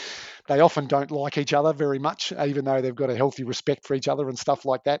 so they often don't like each other very much, even though they've got a healthy respect for each other and stuff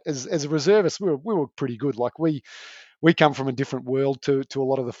like that. As a reservist, we were pretty good. Like we come from a different world to a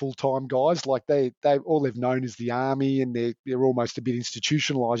lot of the full-time guys. Like they all they've known is the army, and they're almost a bit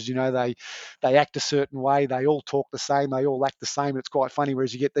institutionalized. They act a certain way. They all talk the same. They all act the same. It's quite funny.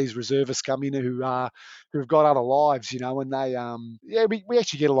 Whereas you get these reservists come in who've got other lives, and they we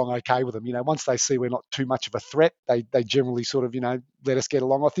actually get along okay with them. Once they see we're not too much of a threat, they generally sort of let us get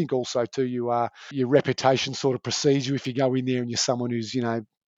along. I think also too your reputation sort of precedes you. If you go in there and you're someone who's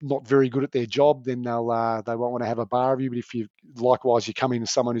not very good at their job, then they won't want to have a bar of you. But if you come in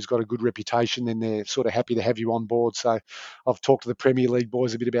as someone who's got a good reputation, then they're sort of happy to have you on board. So I've talked to the Premier League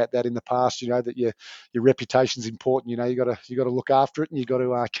boys a bit about that in the past. That your reputation's important. You got to look after it, and you got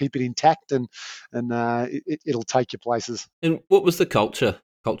to keep it intact, and it'll take you places. And what was the culture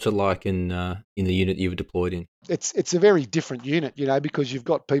like in the unit you were deployed in? It's a very different unit, because you've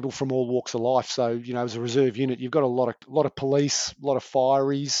got people from all walks of life. So, as a reserve unit, you've got a lot of police, a lot of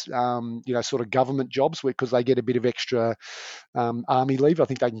fireys, sort of government jobs because they get a bit of extra army leave. I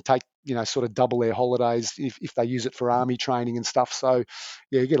think they can take, sort of double their holidays if they use it for army training and stuff. So,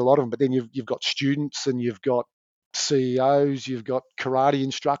 yeah, you get a lot of them. But then you've got students and you've got CEOs, you've got karate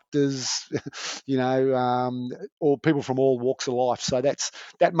instructors, all people from all walks of life. So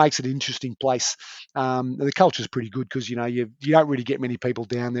that makes it an interesting place. The culture is pretty good because you don't really get many people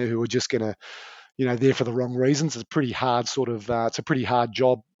down there who are just going to, there for the wrong reasons. It's a pretty hard it's a pretty hard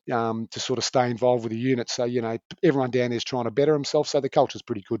job to sort of stay involved with the unit. So everyone down there is trying to better himself. So the culture is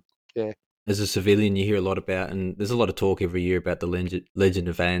pretty good. Yeah. As a civilian, you hear a lot about, and there's a lot of talk every year about the legend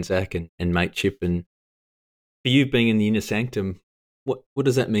of Anzac and mateship. And for you being in the inner sanctum, what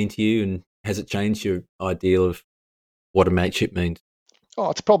does that mean to you, and has it changed your ideal of what a mateship means? Oh,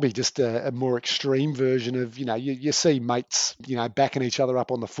 it's probably just a more extreme version of, you see mates, backing each other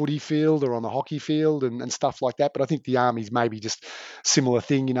up on the footy field or on the hockey field and stuff like that. But I think the Army's maybe just similar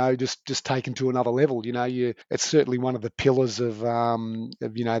thing, just taken to another level. It's certainly one of the pillars of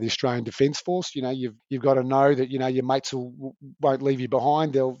the Australian Defence Force. You've got to know that, your mates won't leave you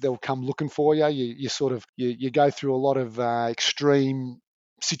behind. They'll come looking for you. You go through a lot of extreme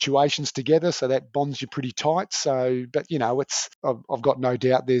situations together, so that bonds you pretty tight. So, but I've got no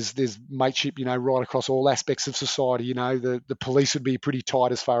doubt there's mateship, right across all aspects of society. The police would be pretty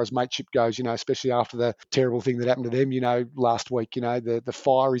tight as far as mateship goes, especially after the terrible thing that happened to them, last week. The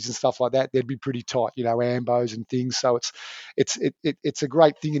fireys and stuff like that, they'd be pretty tight, ambos and things. So it's a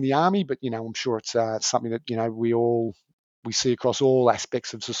great thing in the Army, but I'm sure it's something that we see across all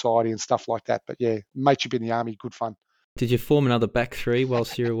aspects of society and stuff like that. But yeah, mateship in the Army, good fun. Did you form another back three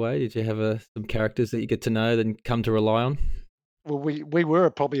whilst you're away? Did you have some characters that you get to know and come to rely on? Well, we were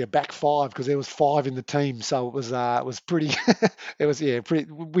probably a back five because there was five in the team, so it was pretty. It was, yeah,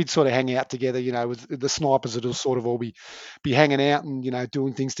 pretty. We'd sort of hang out together, with the snipers would sort of all be hanging out and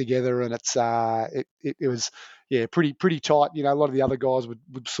doing things together, and it was, yeah, pretty tight. A lot of the other guys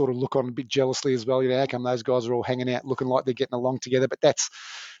would sort of look on a bit jealously as well. How come those guys are all hanging out, looking like they're getting along together? But that's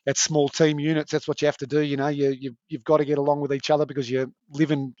small team units. That's what you have to do. You've got to get along with each other because you're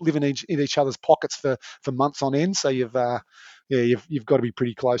living in each other's pockets for months on end. So you've got to be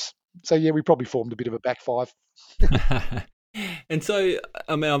pretty close. So yeah, we probably formed a bit of a back five. And so,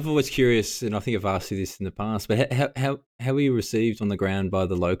 I mean, I'm always curious, and I think I've asked you this in the past, but how were you received on the ground by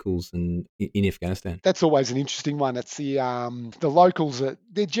the locals and in Afghanistan? That's always an interesting one. It's the locals.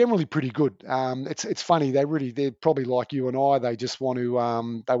 They're generally pretty good. It's funny. They're probably like you and I. They just want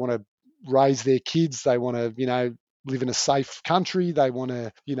to raise their kids. They want to live in a safe country. They want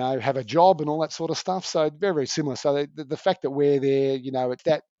to have a job and all that sort of stuff. So very very similar. So the fact that we're there,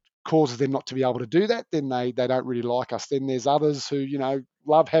 that causes them not to be able to do that, then they don't really like us. Then there's others who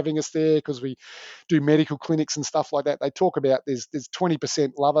love having us there because we do medical clinics and stuff like that. They talk about there's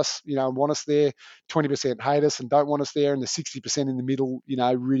 20% love us, and want us there, 20% hate us and don't want us there, and the 60% in the middle,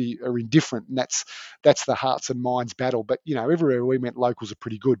 really are indifferent. And that's the hearts and minds battle. But everywhere we went, locals are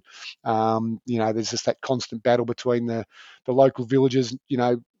pretty good. There's just that constant battle between the local villagers,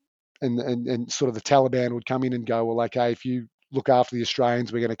 and sort of the Taliban would come in and go, well, okay, if you look after the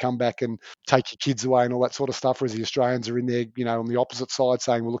Australians, we're going to come back and take your kids away and all that sort of stuff. Whereas the Australians are in there, on the opposite side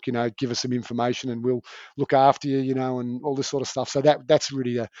saying, well, look, give us some information and we'll look after you, and all this sort of stuff. So that's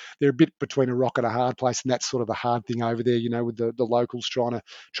really they're a bit between a rock and a hard place, and that's sort of the hard thing over there, with the locals trying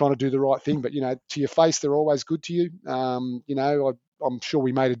to do the right thing. But to your face, they're always good to you. I'm sure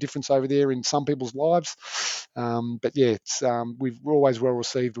we made a difference over there in some people's lives. But yeah, we're always well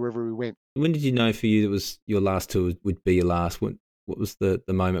received wherever we went. When did you know for you that was your last tour would be your last? What was the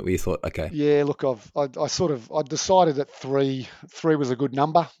moment where you thought, okay? Yeah, look, I decided that three was a good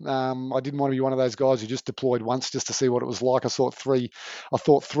number. I didn't want to be one of those guys who just deployed once just to see what it was like. I thought three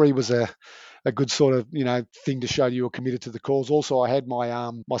was a good sort of thing to show you were committed to the cause. Also, I had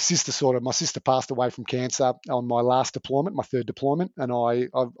my sister passed away from cancer on my last deployment, my third deployment, and I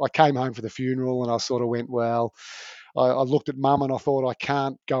came home for the funeral, and I sort of went, well, I looked at mum and I thought I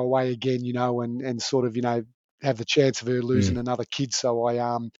can't go away again, and sort of have the chance of her losing another kid. So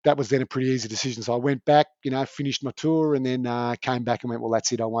that was then a pretty easy decision. So I went back, finished my tour, and then came back and went, well,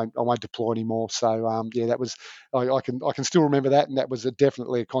 that's it. I won't deploy anymore. So yeah, that was I can still remember that, and that was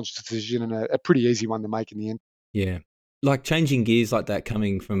definitely a conscious decision and a pretty easy one to make in the end. Yeah, like changing gears like that,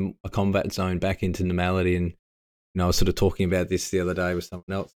 coming from a combat zone back into normality, and I was sort of talking about this the other day with someone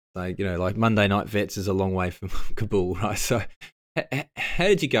else. Like, like Monday Night Vets is a long way from Kabul, right? So how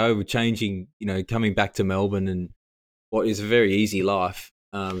did you go with changing, coming back to Melbourne and what is a very easy life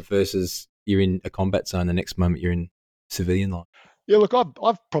versus you're in a combat zone, the next moment you're in civilian life? Yeah, look,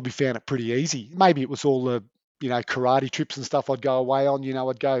 I've probably found it pretty easy. Maybe it was all the karate trips and stuff I'd go away on.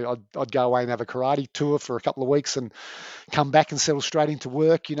 I'd go away and have a karate tour for a couple of weeks and come back and settle straight into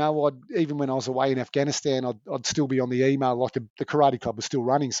work. Even when I was away in Afghanistan, I'd still be on the email, like the karate club was still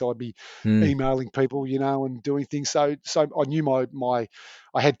running, so I'd be emailing people, and doing things. So I knew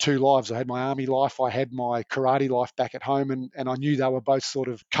I had two lives. I had my army life, I had my karate life back at home, and I knew they were both sort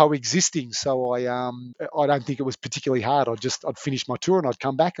of coexisting. So I don't think it was particularly hard. I'd finish my tour and I'd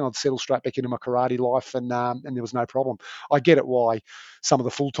come back and I'd settle straight back into my karate life, and there was no problem. I get it why some of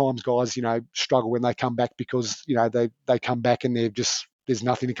the full-time guys, struggle when they come back because, they come back and there's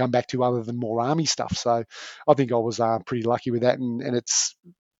nothing to come back to other than more army stuff. So I think I was pretty lucky with that, and it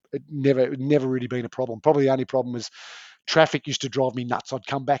never really been a problem. Probably the only problem was traffic used to drive me nuts. I'd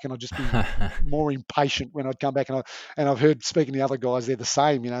come back and I'd just be more impatient when I'd come back. And I've heard, speaking to the other guys, they're the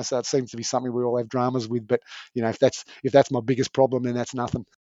same, so it seems to be something we all have dramas with. But, if that's my biggest problem, then that's nothing.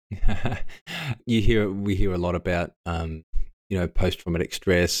 We hear a lot about, post-traumatic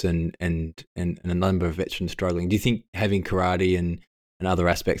stress and a number of veterans struggling. Do you think having karate and other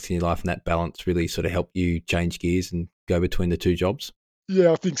aspects in your life and that balance really sort of help you change gears and go between the two jobs?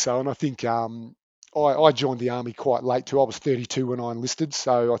 Yeah, I think so. And I think I joined the army quite late too. I was 32 when I enlisted,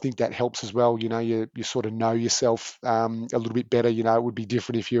 so I think that helps as well. You sort of know yourself a little bit better. It would be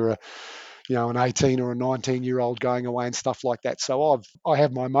different if you're an 18 or a 19-year-old going away and stuff like that. So I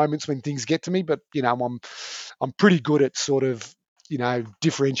have my moments when things get to me, but I'm pretty good at sort of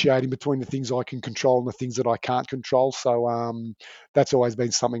differentiating between the things I can control and the things that I can't control. So that's always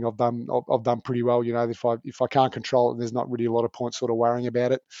been something I've done pretty well. If I can't control it, there's not really a lot of point sort of worrying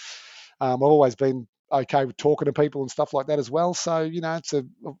about it. I've always been okay with talking to people and stuff like that as well. So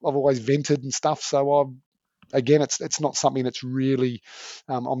I've always vented and stuff. So again, it's not something that's really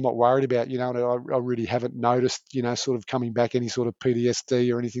I'm not worried about, and I really haven't noticed, sort of coming back any sort of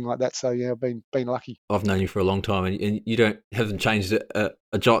PTSD or anything like that. So yeah, I've been lucky. I've known you for a long time, and you haven't changed a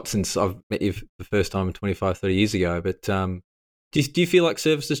jot since I've met you for the first time 25, 30 years ago. But do you feel like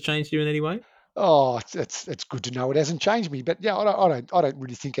service has changed you in any way? Oh, it's good to know it hasn't changed me, but yeah, I don't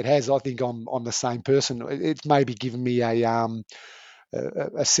really think it has. I think I'm the same person. It's maybe given me a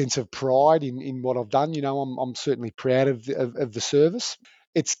sense of pride in what I've done. I'm certainly proud of the service.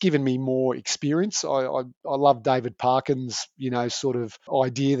 It's given me more experience. I love David Parkin's, sort of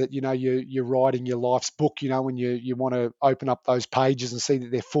idea that, you're writing your life's book, when you want to open up those pages and see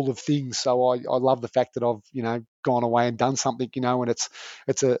that they're full of things. So I love the fact that I've, gone away and done something, and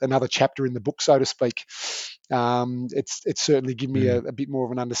it's another chapter in the book, so to speak. It's certainly given me a bit more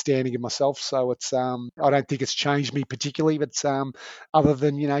of an understanding of myself. So it's I don't think it's changed me particularly, but other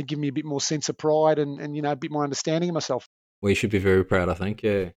than, give me a bit more sense of pride and a bit more understanding of myself. Well, you should be very proud, I think.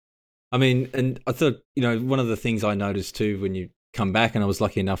 Yeah. I mean, and I thought, one of the things I noticed too when you come back, and I was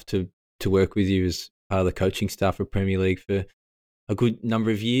lucky enough to work with you as part of the coaching staff for Premier League for a good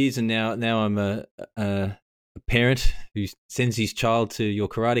number of years, and now I'm a parent who sends his child to your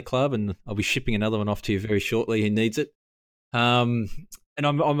karate club, and I'll be shipping another one off to you very shortly who needs it. And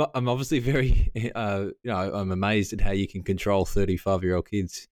I'm obviously very, I'm amazed at how you can control 35-year-old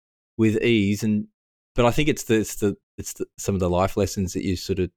kids with ease, but I think it's some of the life lessons that you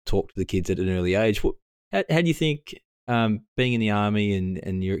sort of talk to the kids at an early age. How do you think being in the army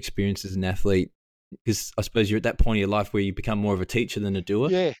and your experience as an athlete, because I suppose you're at that point in your life where you become more of a teacher than a doer?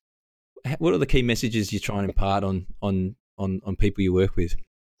 Yeah. What are the key messages you try and impart on people you work with?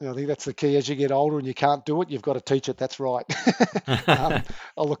 I think that's the key. As you get older and you can't do it, you've got to teach it. That's right.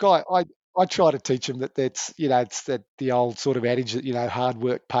 Look, I try to teach them that it's that the old sort of adage that, hard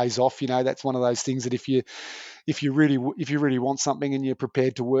work pays off. That's one of those things that if you really want something and you're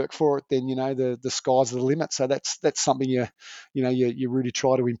prepared to work for it, then the sky's the limit. So that's something you really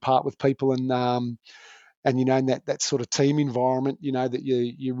try to impart with people, and in that sort of team environment, that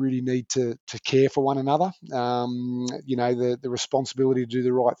you really need to care for one another. The responsibility to do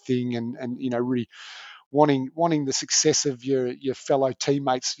the right thing, and really wanting the success of your fellow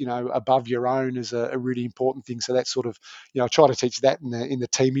teammates, above your own is a really important thing. So that's sort of, I try to teach that in the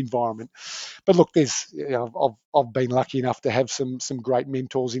team environment. But look, I've been lucky enough to have some great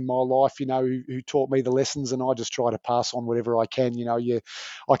mentors in my life, who taught me the lessons, and I just try to pass on whatever I can.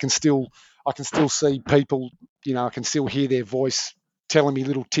 I can still see people, I can still hear their voice telling me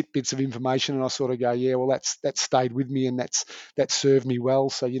little tidbits of information, and I sort of go, yeah, well, that stayed with me, and that served me well.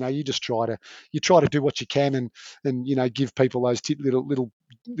 So you just try to do what you can, and give people those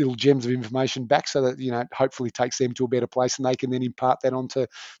little gems of information back, so that hopefully takes them to a better place, and they can then impart that onto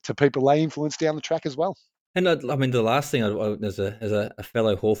people they influence down the track as well. And I mean, the last thing, as a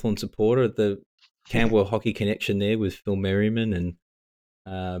fellow Hawthorn supporter, the Camberwell Hockey connection there with Phil Merriman and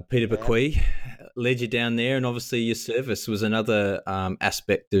Peter Bequee led you down there, and obviously your service was another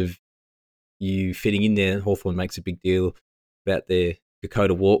aspect of you fitting in there. Hawthorn makes a big deal about their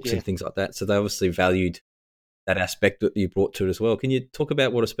Kokoda walks and things like that, so they obviously valued that aspect that you brought to it as well. Can you talk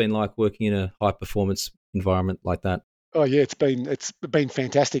about what it's been like working in a high performance environment like that? Oh yeah, it's been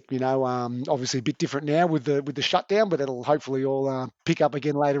fantastic. Obviously a bit different now with the shutdown, but it'll hopefully all pick up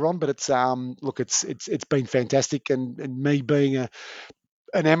again later on. But it's been fantastic, and me being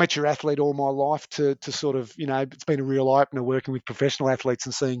an amateur athlete all my life to sort of, it's been a real eye-opener working with professional athletes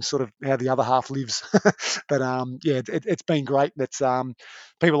and seeing sort of how the other half lives. But it's been great. That's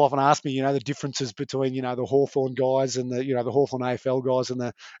people often ask me, the differences between, the Hawthorn guys and the Hawthorn AFL guys and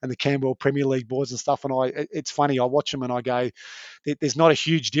the Camberwell Premier League boys and stuff. And it's funny, I watch them and I go, there's not a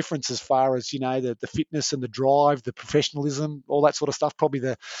huge difference as far as, the fitness and the drive, the professionalism, all that sort of stuff. Probably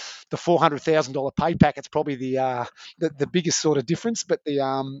the $400,000 pay packet's probably the biggest sort of difference. But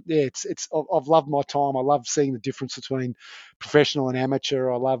I've loved my time. I love seeing the difference between professional and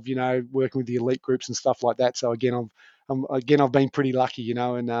amateur. I love, working with the elite groups and stuff like that. So again, I've been pretty lucky,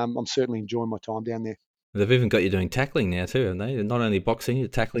 and I'm certainly enjoying my time down there. They've even got you doing tackling now too, haven't they? Not only boxing, you're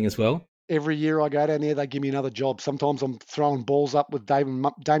tackling as well. Every year I go down there, they give me another job. Sometimes I'm throwing balls up with Damien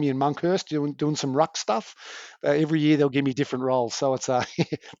Monkhurst, doing some ruck stuff. Every year they'll give me different roles, so it's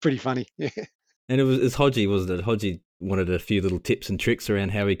pretty funny. Yeah. And it's Hodgie, wasn't it? Hodgie wanted a few little tips and tricks around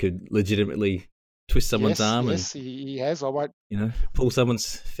how he could legitimately twist someone's arm. Yes, he has. I won't. Pull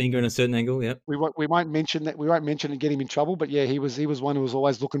someone's finger in a certain angle. Yeah. We won't mention that. We won't mention and get him in trouble. But yeah, he was one who was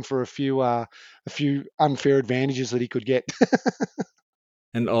always looking for a few unfair advantages that he could get.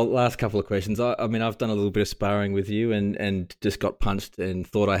 And last couple of questions. I mean, I've done a little bit of sparring with you, and just got punched and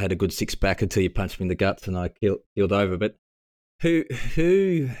thought I had a good six pack until you punched me in the guts, and I keeled over. But who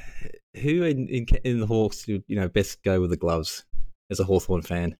in the Hawks would best go with the gloves as a Hawthorn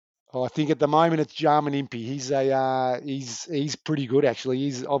fan? Oh, I think at the moment it's Jarman Impey. He's pretty good actually.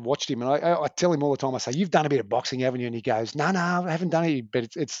 I've watched him, and I tell him all the time. I say, "You've done a bit of boxing, haven't you?" And he goes, "No, I haven't done it."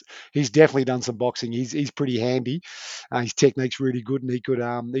 But he's definitely done some boxing. He's pretty handy. His technique's really good, and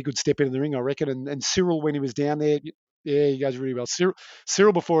he could step into the ring, I reckon. And Cyril, when he was down there, yeah, he goes really well.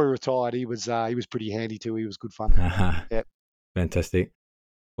 Cyril before he retired, he was pretty handy too. He was good fun. Yeah. Fantastic.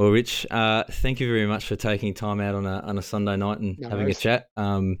 Well, Rich, thank you very much for taking time out on a Sunday night and having a chat.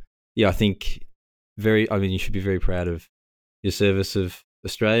 Yeah, I think you should be very proud of your service of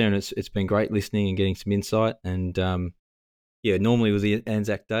Australia, and it's been great listening and getting some insight. And normally with the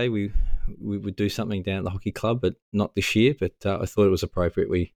Anzac Day, we would do something down at the hockey club, but not this year. But I thought it was appropriate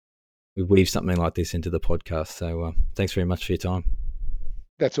we weave something like this into the podcast. So thanks very much for your time.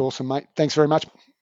 That's awesome, mate. Thanks very much.